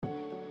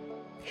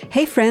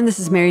Hey friend, this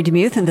is Mary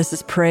DeMuth, and this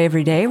is Pray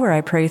Every Day, where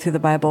I pray through the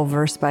Bible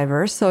verse by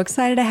verse. So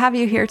excited to have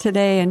you here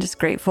today and just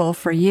grateful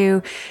for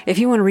you. If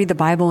you want to read the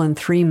Bible in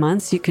 3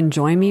 months, you can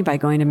join me by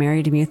going to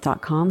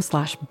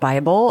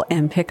marydemuth.com/Bible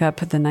and pick up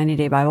the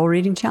 90-day Bible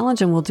reading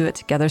challenge, and we'll do it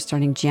together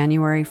starting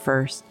January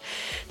 1st.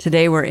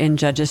 Today we're in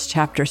Judges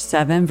chapter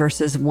 7,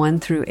 verses 1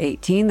 through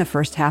 18, the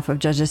first half of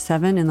Judges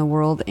 7 in the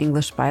World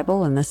English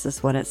Bible, and this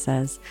is what it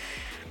says.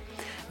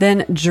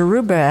 Then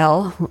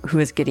Jerubbaal, who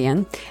is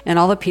Gideon, and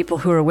all the people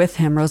who were with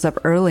him rose up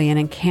early and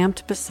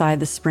encamped beside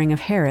the spring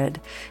of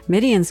Harod.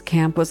 Midian's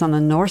camp was on the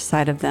north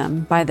side of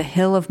them, by the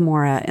hill of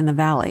Moreh in the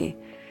valley.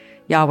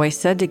 Yahweh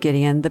said to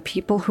Gideon, "The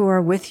people who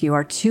are with you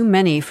are too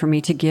many for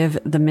me to give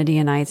the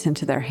Midianites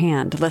into their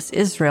hand, lest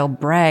Israel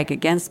brag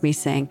against me,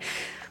 saying,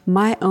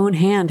 'My own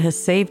hand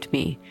has saved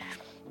me.'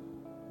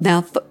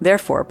 Now,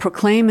 therefore,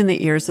 proclaim in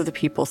the ears of the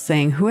people,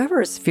 saying,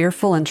 'Whoever is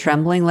fearful and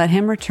trembling, let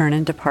him return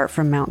and depart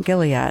from Mount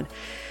Gilead.'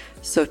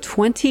 So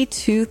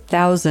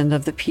 22,000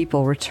 of the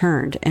people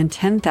returned, and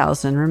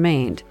 10,000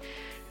 remained.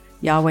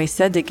 Yahweh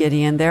said to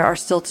Gideon, 'There are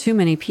still too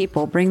many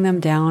people. Bring them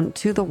down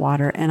to the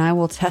water, and I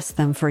will test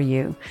them for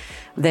you.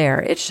 There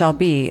it shall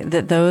be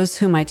that those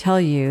whom I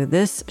tell you,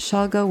 this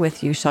shall go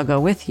with you, shall go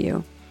with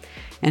you.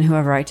 And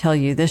whoever I tell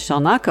you, this shall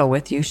not go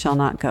with you, shall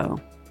not go.'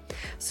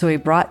 So he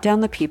brought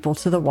down the people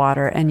to the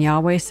water, and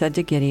Yahweh said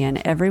to Gideon,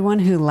 'Everyone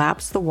who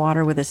laps the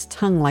water with his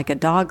tongue like a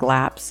dog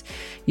laps,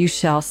 you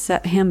shall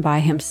set him by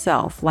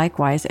himself.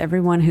 Likewise,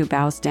 everyone who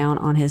bows down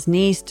on his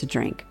knees to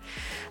drink.'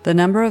 The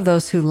number of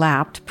those who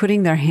lapped,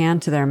 putting their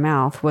hand to their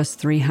mouth, was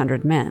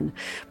 300 men.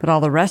 But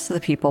all the rest of the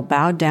people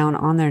bowed down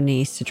on their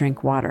knees to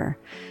drink water.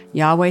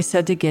 Yahweh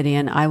said to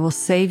Gideon, 'I will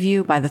save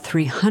you by the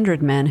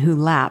 300 men who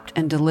lapped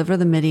and deliver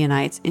the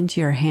Midianites into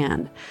your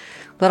hand.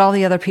 Let all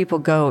the other people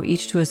go,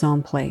 each to his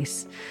own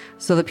place.'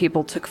 So the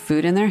people took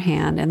food in their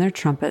hand and their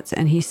trumpets,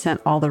 and he sent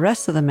all the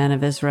rest of the men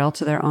of Israel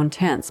to their own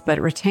tents,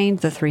 but retained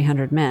the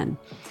 300 men.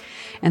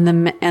 And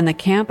the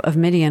camp of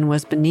Midian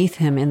was beneath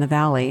him in the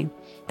valley.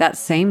 That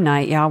same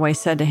night Yahweh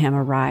said to him,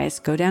 'Arise,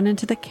 go down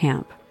into the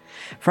camp,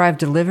 for I have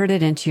delivered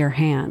it into your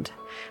hand.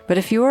 But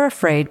if you are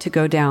afraid to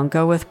go down,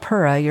 go with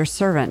Purah your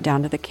servant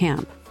down to the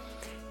camp.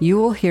 You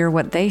will hear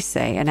what they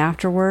say, and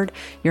afterward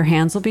your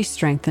hands will be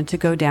strengthened to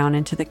go down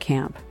into the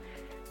camp.'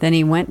 Then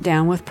he went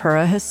down with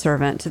Purah his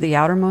servant to the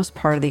outermost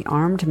part of the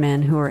armed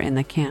men who were in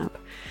the camp.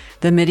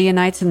 The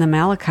Midianites and the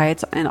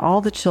Amalekites and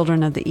all the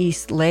children of the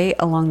east lay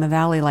along the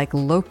valley like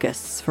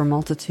locusts for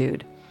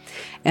multitude,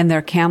 and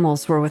their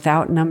camels were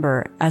without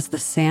number as the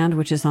sand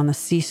which is on the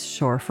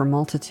seashore for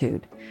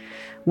multitude.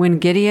 When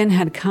Gideon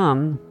had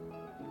come,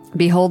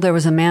 behold, there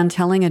was a man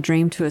telling a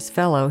dream to his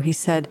fellow. He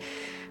said,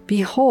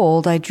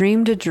 'Behold, I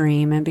dreamed a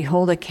dream, and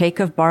behold, a cake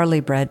of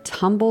barley bread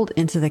tumbled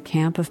into the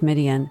camp of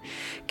Midian,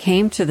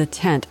 came to the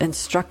tent and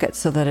struck it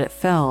so that it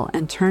fell,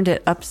 and turned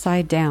it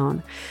upside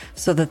down,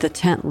 so that the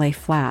tent lay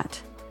flat.'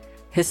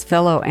 His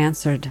fellow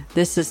answered,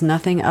 'This is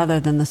nothing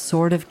other than the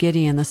sword of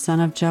Gideon, the son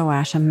of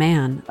Joash, a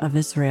man of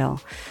Israel.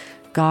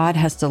 God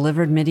has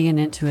delivered Midian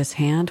into his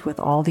hand with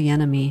all the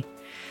enemy.'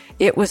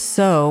 It was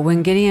so,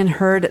 when Gideon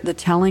heard the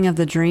telling of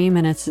the dream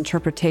and its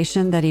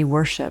interpretation, that he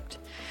worshipped.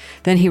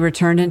 Then he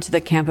returned into the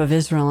camp of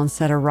Israel and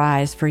said,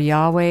 'Arise, for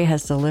Yahweh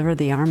has delivered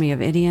the army of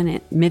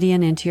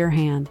Midian into your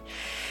hand.'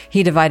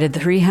 He divided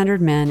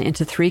 300 men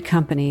into 3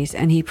 companies,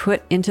 and he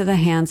put into the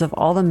hands of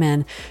all the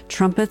men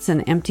trumpets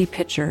and empty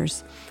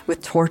pitchers,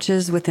 with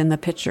torches within the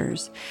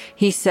pitchers.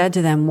 He said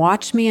to them,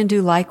 'Watch me and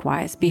do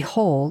likewise.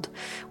 Behold,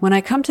 when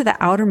I come to the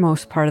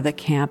outermost part of the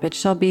camp, it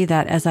shall be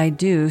that as I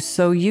do,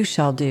 so you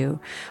shall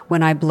do.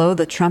 When I blow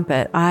the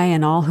trumpet, I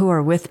and all who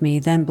are with me,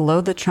 then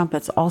blow the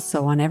trumpets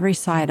also on every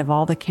side of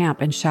all the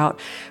camp, and shout,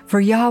 for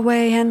Yahweh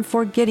and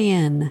for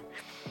Gideon.'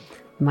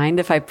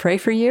 Mind if I pray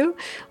for you?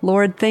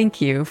 Lord,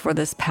 thank you for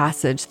this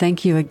passage.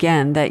 Thank you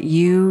again that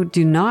you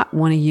do not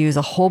want to use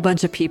a whole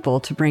bunch of people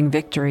to bring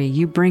victory.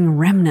 You bring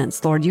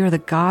remnants, Lord. You are the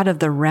God of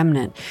the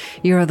remnant.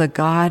 You are the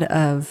God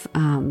of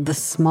the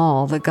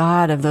small, the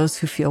God of those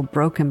who feel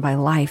broken by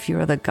life.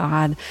 You are the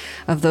God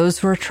of those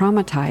who are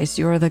traumatized.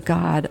 You are the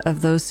God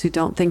of those who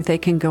don't think they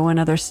can go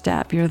another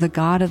step. You're the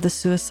God of the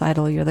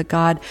suicidal. You're the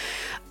God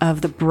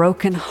of the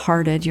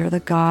brokenhearted. You're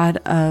the God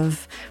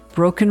of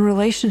broken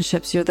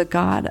relationships. You're the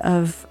God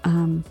of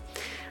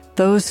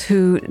those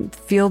who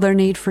feel their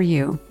need for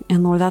you.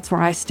 And Lord, that's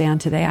where I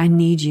stand today. I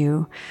need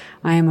you.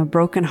 I am a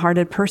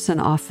brokenhearted person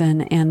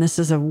often, and this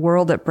is a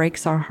world that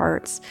breaks our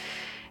hearts.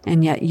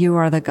 And yet you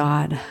are the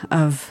God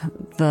of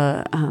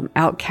the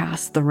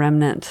outcast, the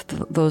remnant,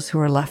 those who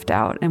are left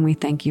out. And we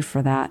thank you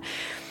for that.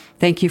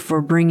 Thank you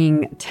for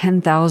bringing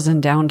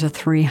 10,000 down to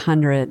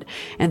 300.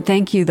 And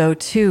thank you, though,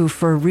 too,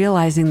 for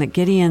realizing that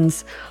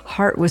Gideon's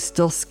heart was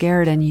still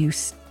scared and you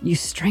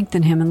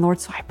strengthened him. And Lord,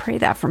 so I pray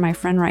that for my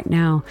friend right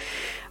now.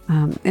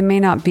 It may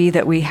not be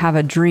that we have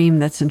a dream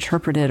that's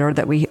interpreted or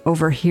that we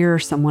overhear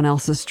someone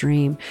else's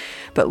dream.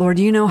 But Lord,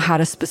 you know how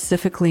to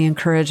specifically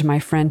encourage my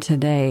friend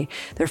today.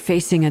 They're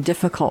facing a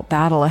difficult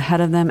battle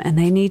ahead of them, and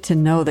they need to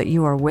know that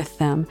you are with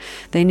them.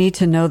 They need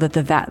to know that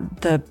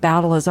the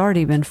battle has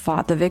already been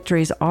fought. The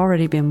victory's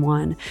already been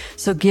won.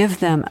 So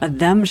give them a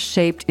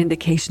them-shaped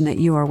indication that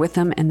you are with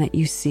them and that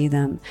you see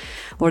them.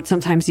 Lord,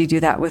 sometimes you do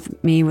that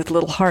with me with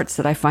little hearts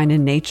that I find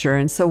in nature.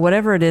 And so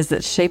whatever it is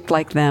that's shaped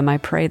like them, I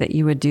pray that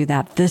you would do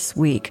that this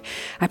week.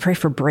 I pray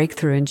for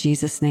breakthrough in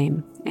Jesus'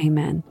 name.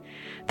 Amen.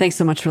 Thanks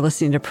so much for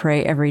listening to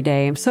Pray Every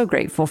Day. I'm so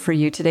grateful for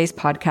you. Today's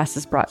podcast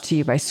is brought to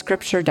you by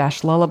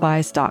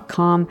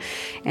scripture-lullabies.com,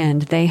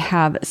 and they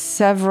have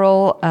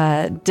several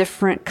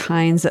different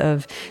kinds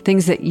of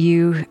things that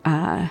you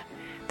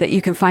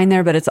can find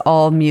there, but it's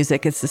all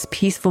music. It's this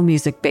peaceful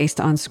music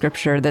based on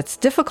scripture that's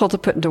difficult to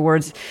put into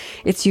words.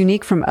 It's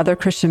unique from other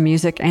Christian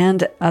music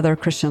and other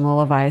Christian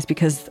lullabies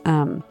because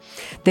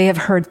they have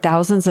heard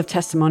thousands of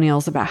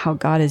testimonials about how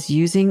God is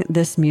using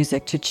this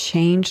music to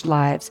change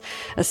lives,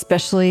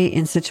 especially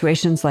in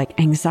situations like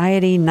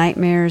anxiety,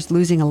 nightmares,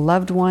 losing a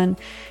loved one,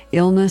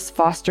 illness,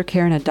 foster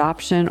care and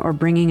adoption, or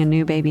bringing a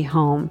new baby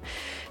home.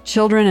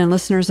 Children and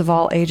listeners of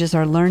all ages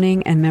are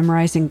learning and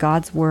memorizing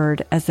God's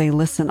word as they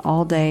listen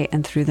all day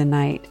and through the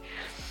night.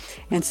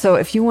 And so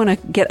if you want to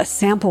get a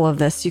sample of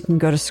this, you can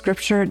go to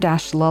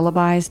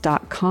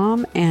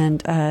scripture-lullabies.com,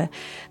 and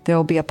there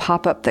will be a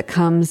pop-up that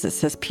comes that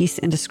says Peace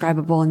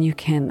Indescribable, and you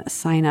can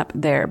sign up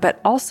there. But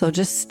also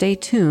just stay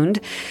tuned.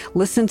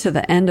 Listen to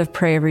the end of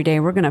Pray Every Day.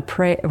 We're going to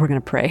play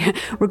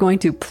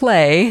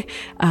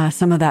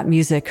some of that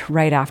music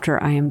right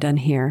after I am done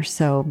here.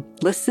 So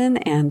listen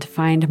and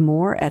find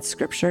more at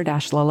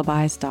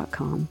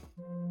scripture-lullabies.com.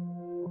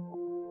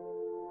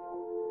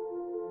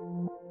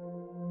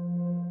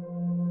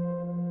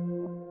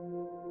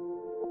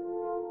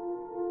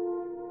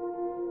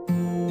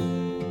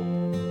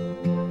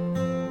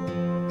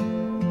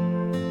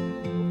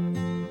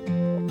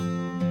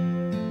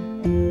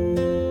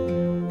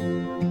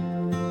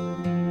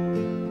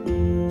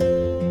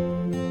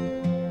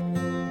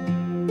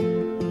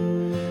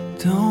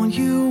 Don't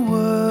you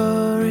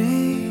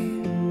worry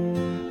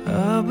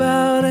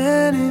about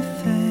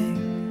anything.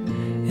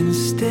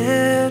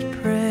 Instead,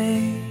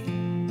 pray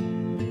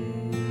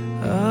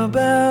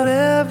about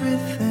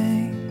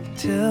everything.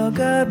 Tell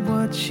God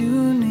what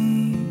you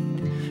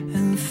need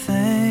and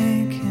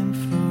thank Him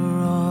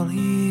for all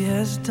He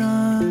has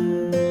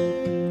done.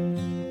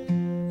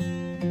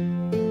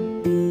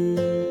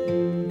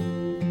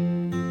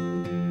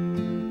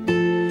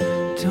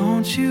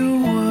 Don't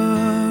you worry